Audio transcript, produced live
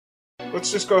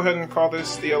let's just go ahead and call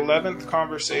this the 11th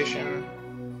conversation.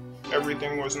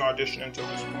 Everything was an audition until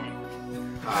this point.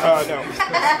 No.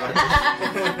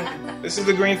 This is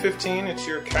the Green 15. It's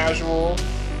your casual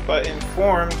but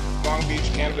informed Long Beach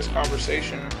cannabis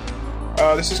conversation.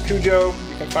 This is Cujo.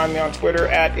 You can find me on Twitter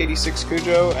at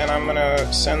 86Cujo, and I'm going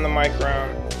to send the mic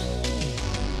around.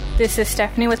 This is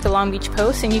Stephanie with the Long Beach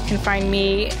Post, and you can find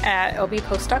me at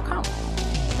lbpost.com.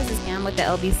 This is Pam with the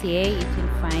LBCA. You can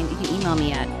email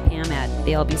me at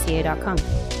pam@thelbca.com.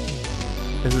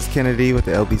 This is Kennedy with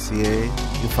the LBCA. You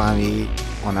can find me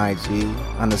on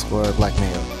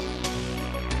IG_blackmail.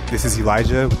 This is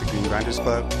Elijah with the Green Grinders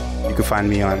Club. You can find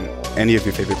me on any of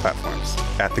your favorite platforms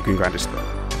at the Green Grinders Club.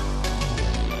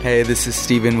 Hey, this is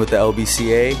Steven with the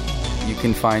LBCA. You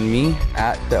can find me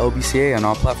at the LBCA on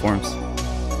all platforms.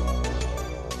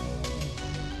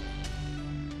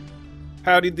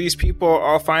 How did these people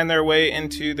all find their way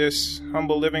into this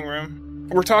humble living room?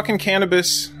 We're talking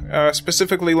cannabis,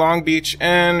 specifically Long Beach,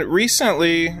 and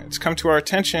recently it's come to our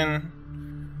attention,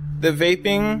 the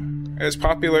vaping, as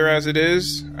popular as it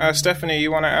is. Stephanie,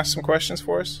 you want to ask some questions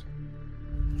for us?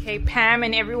 Okay, Pam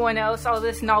and everyone else, all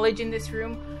this knowledge in this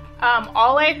room.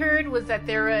 All I heard was that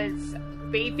there was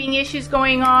vaping issues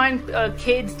going on. A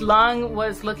kid's lung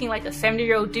was looking like a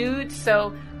 70-year-old dude.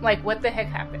 So, what the heck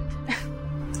happened?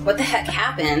 What the heck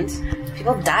happened?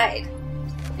 People died.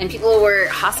 And people were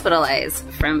hospitalized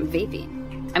from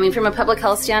vaping. I mean, from a public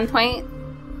health standpoint,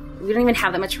 we don't even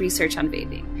have that much research on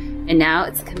vaping. And now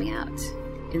it's coming out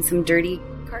in some dirty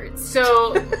carts.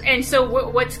 So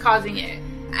what's causing it?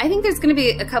 I think there's going to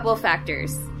be a couple of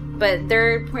factors. But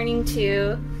they're pointing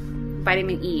to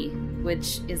vitamin E,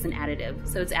 which is an additive.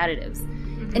 So it's additives.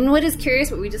 Mm-hmm. And what is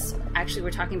curious, what we just actually were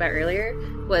talking about earlier,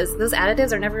 was those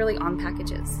additives are never really on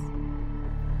packages.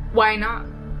 Why not?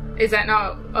 Is that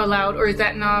not allowed, or is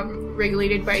that not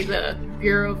regulated by the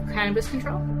Bureau of Cannabis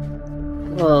Control?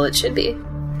 Well, it should be,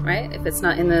 right? If it's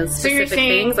not in those specific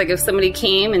things, like if somebody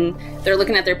came and they're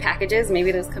looking at their packages,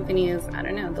 maybe those companies, I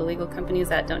don't know, the legal companies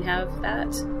that don't have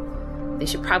that, they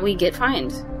should probably get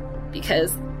fined.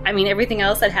 Because, I mean, everything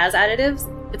else that has additives,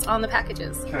 it's on the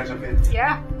packages. Can I jump in?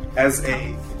 Yeah.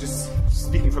 Just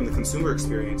speaking from the consumer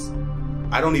experience,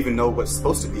 I don't even know what's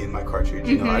supposed to be in my cartridge.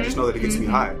 You know, I just know that it gets me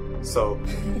high. So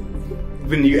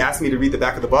when you ask me to read the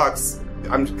back of the box,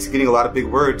 I'm just getting a lot of big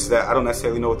words that I don't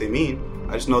necessarily know what they mean.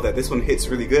 I just know that this one hits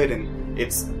really good, and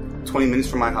it's 20 minutes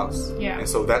from my house. Yeah. And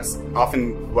so that's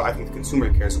often what I think the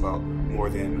consumer cares about more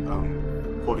than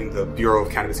holding the Bureau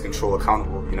of Cannabis Control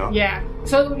accountable, you know? Yeah.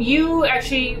 So you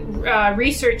actually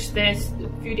researched this a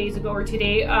few days ago or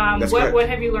today. What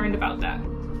have you learned about that?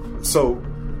 So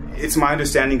it's my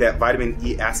understanding that vitamin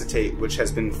E acetate, which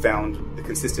has been found the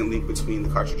consistent link between the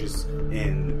cartridges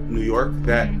in New York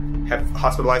that have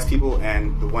hospitalized people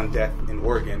and the one death in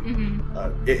Oregon,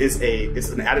 it's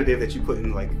an additive that you put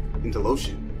in into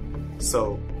lotion.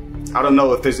 So I don't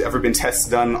know if there's ever been tests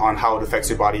done on how it affects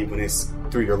your body when it's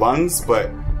through your lungs,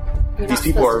 but these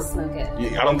people are. To smoke it.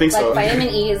 I don't think so. Vitamin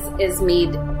E is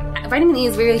made. Vitamin E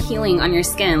is very healing on your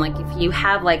skin. Like if you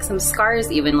have some scars,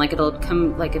 even it'll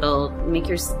make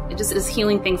your. It just is a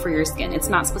healing thing for your skin. It's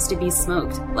not supposed to be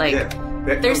smoked.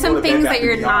 There's some things that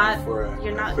you're not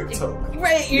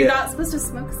supposed to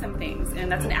smoke some things,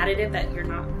 and that's an additive that you're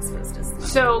not supposed to smoke.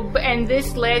 So, and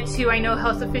this led to, I know,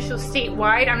 health officials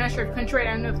statewide, I'm not sure if countrywide,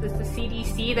 I don't know if it's the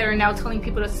CDC that are now telling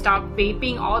people to stop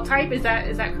vaping all type. Is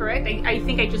that correct? I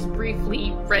think I just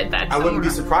briefly read that somewhere. I wouldn't be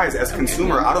surprised. As a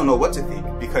consumer, I don't know what to think,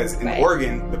 because in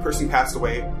Oregon, the person passed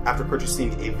away after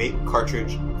purchasing a vape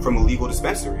cartridge from a legal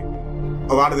dispensary.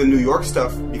 A lot of the New York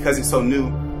stuff, because it's so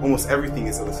new, almost everything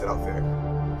is illicit out there.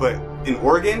 But in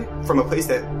Oregon, from a place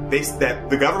that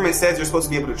the government says you're supposed to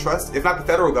be able to trust, if not the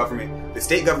federal government, the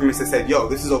state governments that said, yo,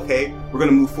 this is okay, we're going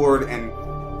to move forward, and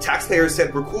taxpayers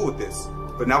said we're cool with this,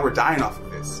 but now we're dying off of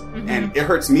this. And it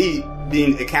hurts me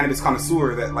being a cannabis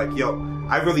connoisseur that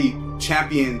I really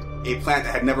championed a plant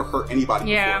that had never hurt anybody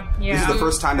before. Yeah. This is the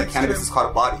first time that cannabis has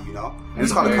caught a body, you know? And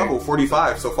it's caught a couple,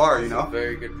 45 so far, you know?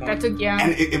 Very good point.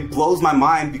 And it blows my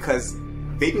mind, because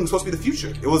vaping was supposed to be the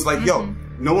future. It was yo,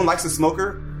 no one likes a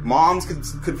smoker. Moms could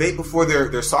vape before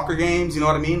their soccer games, you know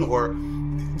what I mean? Or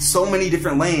so many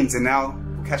different lanes, and now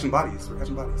we're catching bodies.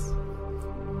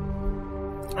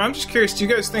 I'm just curious, do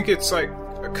you guys think it's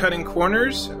cutting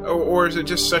corners, or is it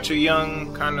just such a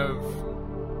young kind of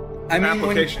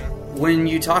application? When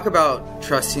you talk about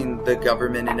trusting the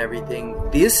government and everything,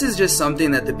 this is just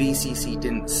something that the BCC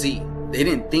didn't see. they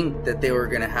didn't think that they were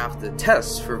going to have to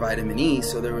test for vitamin E,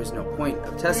 so there was no point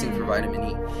of testing for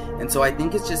vitamin E. And so I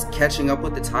think it's just catching up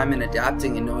with the time and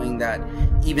adapting and knowing that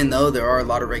even though there are a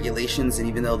lot of regulations and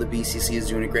even though the BCC is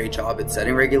doing a great job at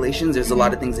setting regulations, there's a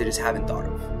lot of things they just haven't thought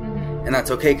of. And that's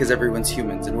okay because everyone's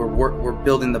humans and we're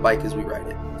building the bike as we ride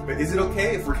it. But is it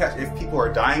okay if people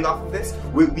are dying off of this?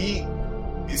 We,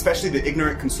 especially the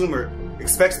ignorant consumer,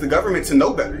 expects the government to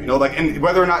know better, and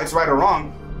whether or not it's right or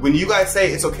wrong. When you guys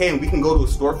say it's okay and we can go to a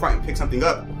storefront and pick something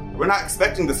up, we're not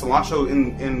expecting the cilantro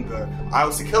in the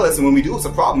aisles to kill us. And when we do, it's a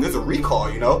problem. There's a recall,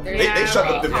 They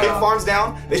shut the pig farms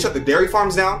down. They shut the dairy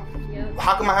farms down. Yeah.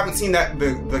 How come I haven't seen that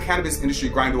the cannabis industry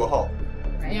grind to a halt?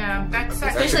 Yeah, that's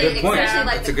especially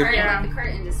like the cart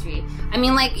industry. I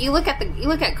mean, like you look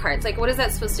at carts. Like, what is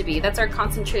that supposed to be? That's our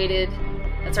concentrated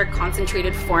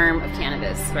form of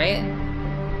cannabis, right?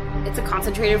 It's a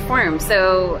concentrated form.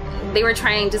 So they were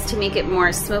trying just to make it more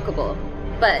smokable,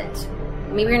 but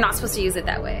maybe you're not supposed to use it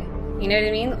that way. You know what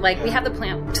I mean? Like, we have the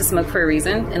plant to smoke for a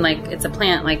reason, and like it's a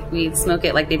plant. Like, we smoke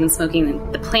it like they've been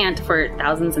smoking the plant for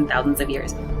thousands and thousands of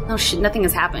years. No shit, nothing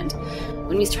has happened.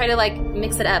 When we try to like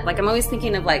mix it up, like I'm always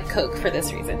thinking of like Coke for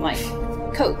this reason. Like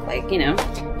Coke, like, you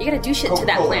gotta do shit to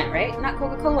that plant, right? Not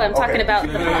Coca-Cola. I'm talking about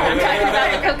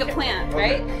the Coca plant,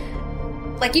 right?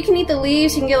 Like, you can eat the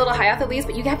leaves, you can get a little high off the leaves,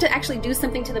 but you have to actually do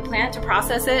something to the plant to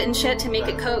process it and shit to make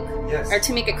it Coke or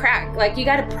to make it crack. Like, you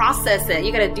gotta process it.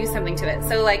 You gotta do something to it.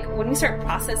 So, like, when we start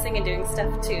processing and doing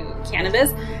stuff to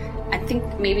cannabis, I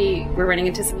think maybe we're running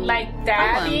into some like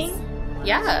dabbing.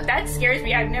 Yeah, that scares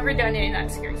me. I've never done it, and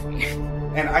that scares me.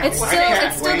 And it's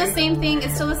still the same thing.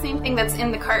 It's still the same thing that's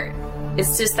in the cart.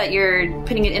 It's just that you're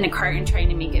putting it in a cart and trying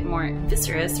to make it more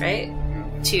viscerous, right?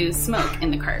 To smoke in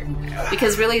the cart,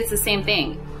 because really it's the same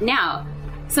thing. Now,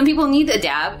 some people need a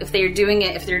dab if they're doing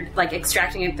it, if they're like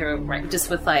extracting it through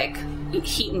just with like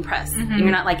heat and press. And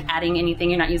you're not like adding anything.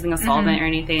 You're not using a solvent or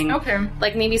anything. Okay.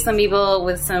 Like maybe some people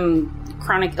with some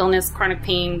chronic illness, chronic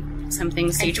pain,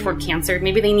 something stage 4 cancer,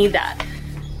 maybe they need that.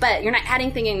 But you're not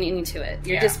adding anything into it.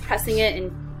 You're just pressing it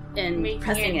and making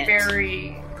pressing it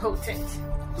very potent.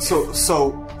 So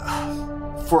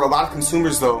for a lot of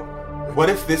consumers though, what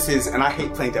if this is, and I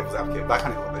hate playing devil's advocate, but I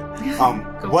kind of love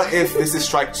it. What if this is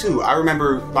strike 2? I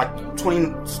remember like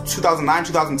 2009,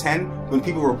 2010, when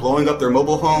people were blowing up their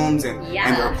mobile homes and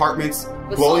their apartments,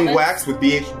 with blowing solvents? Wax with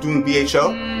doing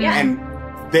BHO, and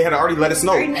they had already let us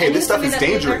know, hey, this stuff is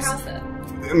dangerous.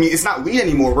 I mean, it's not weed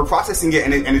anymore. We're processing it,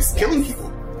 and it's killing people.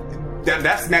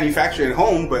 That's manufactured at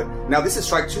home, but now this is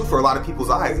strike 2 for a lot of people's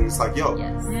eyes, and it's like, yo,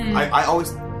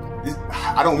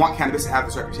 I don't want cannabis to have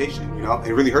this reputation.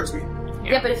 It really hurts me.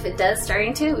 Yeah, but if it does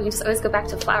starting to, we can just always go back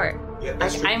to flour. Yeah,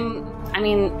 that's true. I'm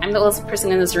the oldest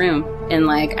person in this room, and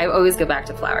like I always go back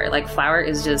to flour. Like, flour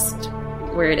is just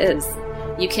where it is.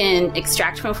 You can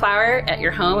extract from flour at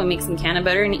your home and make some canna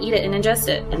butter and eat it and ingest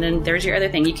it. And then there's your other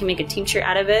thing. You can make a tincture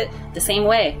out of it the same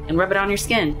way and rub it on your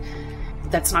skin.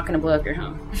 That's not going to blow up your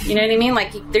home. You know what I mean?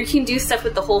 Like, you can do stuff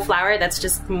with the whole flour that's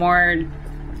just more,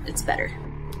 it's better.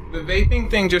 The vaping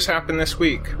thing just happened this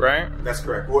week, right? That's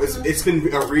correct. Well, it's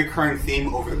been a recurring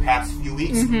theme over the past few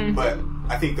weeks, but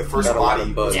I think the first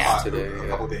body was hot today, a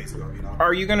couple days ago.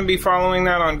 Are you going to be following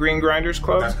that on Green Grinders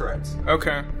Club? That's correct.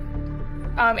 Okay.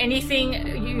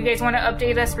 Anything you guys want to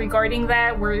update us regarding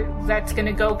that, where that's going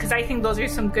to go? Because I think those are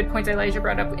some good points Elijah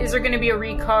brought up. Is there going to be a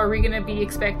recall? Are we going to be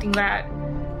expecting that?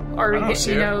 Or there's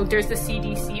the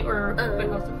CDC or...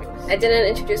 I didn't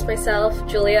introduce myself.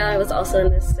 Julia, I was also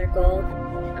in this circle.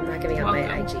 I'm not giving out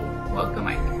my IG. Welcome,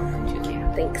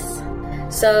 Julia. Thanks.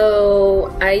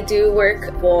 So I do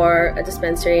work for a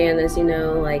dispensary, and as you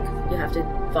know, like, you have to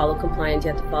follow compliance,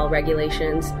 you have to follow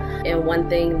regulations. And one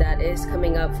thing that is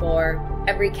coming up for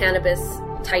every cannabis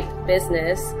type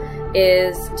business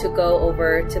is to go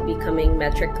over to becoming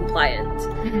metric compliant.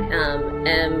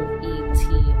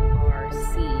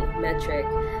 METRC, metric.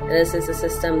 And this is a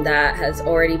system that has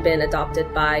already been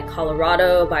adopted by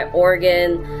Colorado, by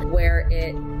Oregon, where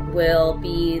it will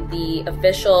be the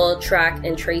official track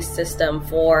and trace system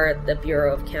for the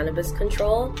Bureau of Cannabis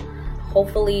Control.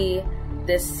 Hopefully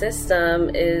this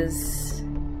system is,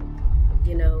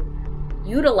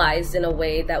 utilized in a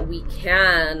way that we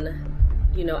can,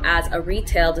 as a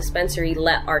retail dispensary,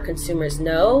 let our consumers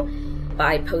know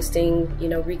by posting,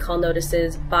 recall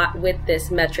notices with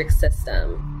this metric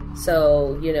system.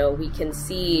 So, we can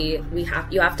see you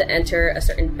have to enter a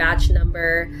certain batch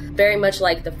number, very much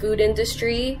like the food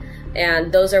industry.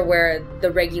 And those are where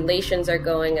the regulations are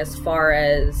going as far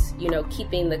as,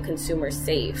 keeping the consumer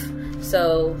safe.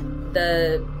 So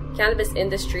the cannabis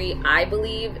industry, I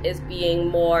believe, is being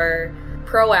more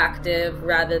proactive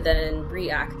rather than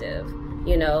reactive.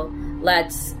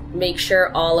 let's make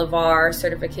sure all of our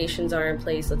certifications are in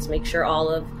place. Let's make sure all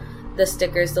of the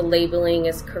stickers, the labeling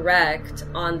is correct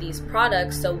on these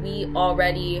products, so we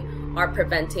already are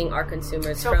preventing our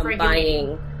consumers from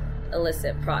buying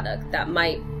illicit product. That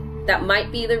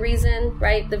might be the reason,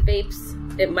 right? The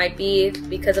vapes, it might be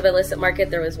because of illicit market.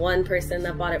 There was one person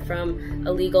that bought it from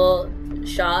a legal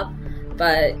shop,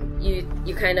 but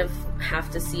you kind of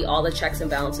have to see all the checks and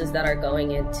balances that are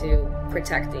going into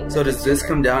protecting. So does this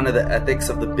come down to the ethics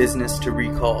of the business to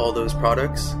recall all those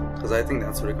products? Because I think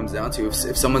that's what it comes down to.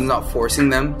 If someone's not forcing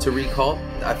them to recall,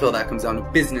 I feel that comes down to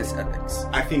business ethics.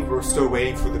 I think we're still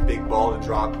waiting for the big ball to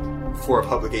drop for a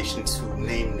publication to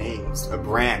name names, a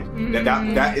brand.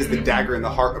 Mm-hmm. That is the dagger in the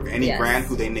heart of any brand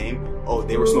who they name. Oh,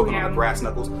 they were smoking on the brass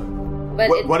knuckles.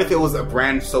 But what if it was a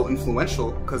brand so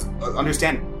influential? Because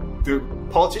understand, the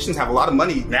politicians have a lot of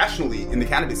money nationally in the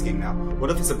cannabis game now.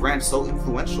 What if it's a brand so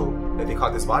influential that they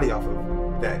caught this body off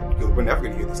of that we're never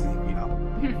going to hear this name? You know,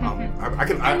 I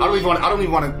don't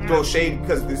even want to throw shade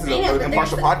because this is an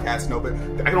impartial podcast. No, but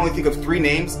I can only think of 3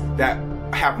 names that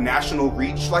have national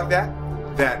reach like that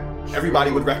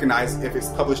everybody would recognize if it's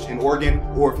published in Oregon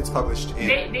or if it's published in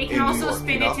They can also New York,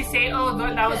 spin it to say, oh,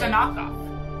 that was a knockoff.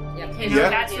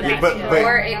 That's what but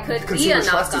or it could be a consumer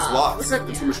trust is knockoff. lost.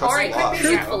 Consumer trust Or is it could lost. be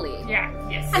truthfully.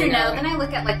 Yes. I don't know. Then I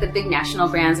look at like the big national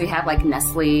brands. We have like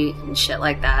Nestle and shit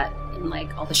like that, and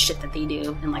like all the shit that they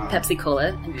do, and like Pepsi Cola,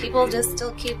 and people just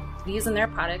still keep using their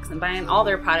products and buying all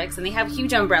their products, and they have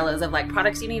huge umbrellas of like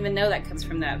products you don't even know that comes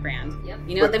from that brand. Yep.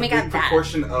 You know, But they make the out that.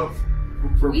 proportion of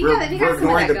We got some of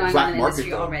ignoring that the going black on in the market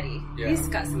industry though. already. Yeah. We've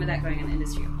got some of that going on in the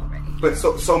industry already. But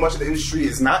so much of the industry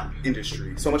is not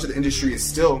industry. So much of the industry is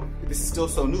still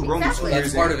so new. We're only 2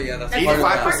 years That's part in. of it, yeah. That's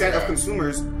 85% of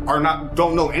consumers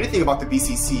don't know anything about the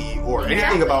BCC or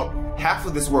anything about half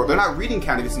of this world. They're not reading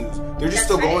cannabis news. They're just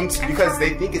still going to, because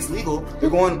they think it's legal. They're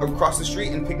going across the street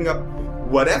and picking up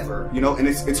whatever, you know, and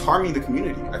it's harming the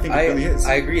community. I think it really is.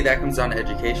 I agree. That comes down to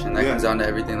education. That comes down to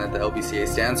everything that the LBCA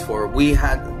stands for. We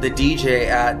had the DJ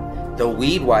at the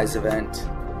Weedwise event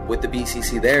with the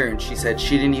BCC there, and she said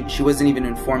she wasn't even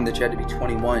informed that you had to be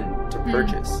 21 to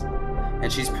purchase,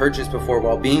 and she's purchased before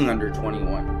while being under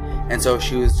 21, and so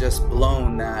she was just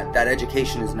blown that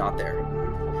education is not there.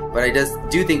 But I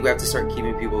do think we have to start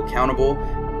keeping people accountable.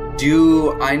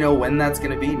 Do I know when that's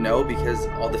going to be? No, because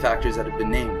all the factors that have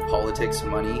been named: politics,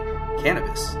 money,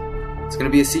 cannabis. It's going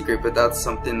to be a secret, but that's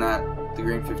something that the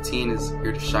Green 15 is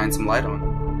here to shine some light on.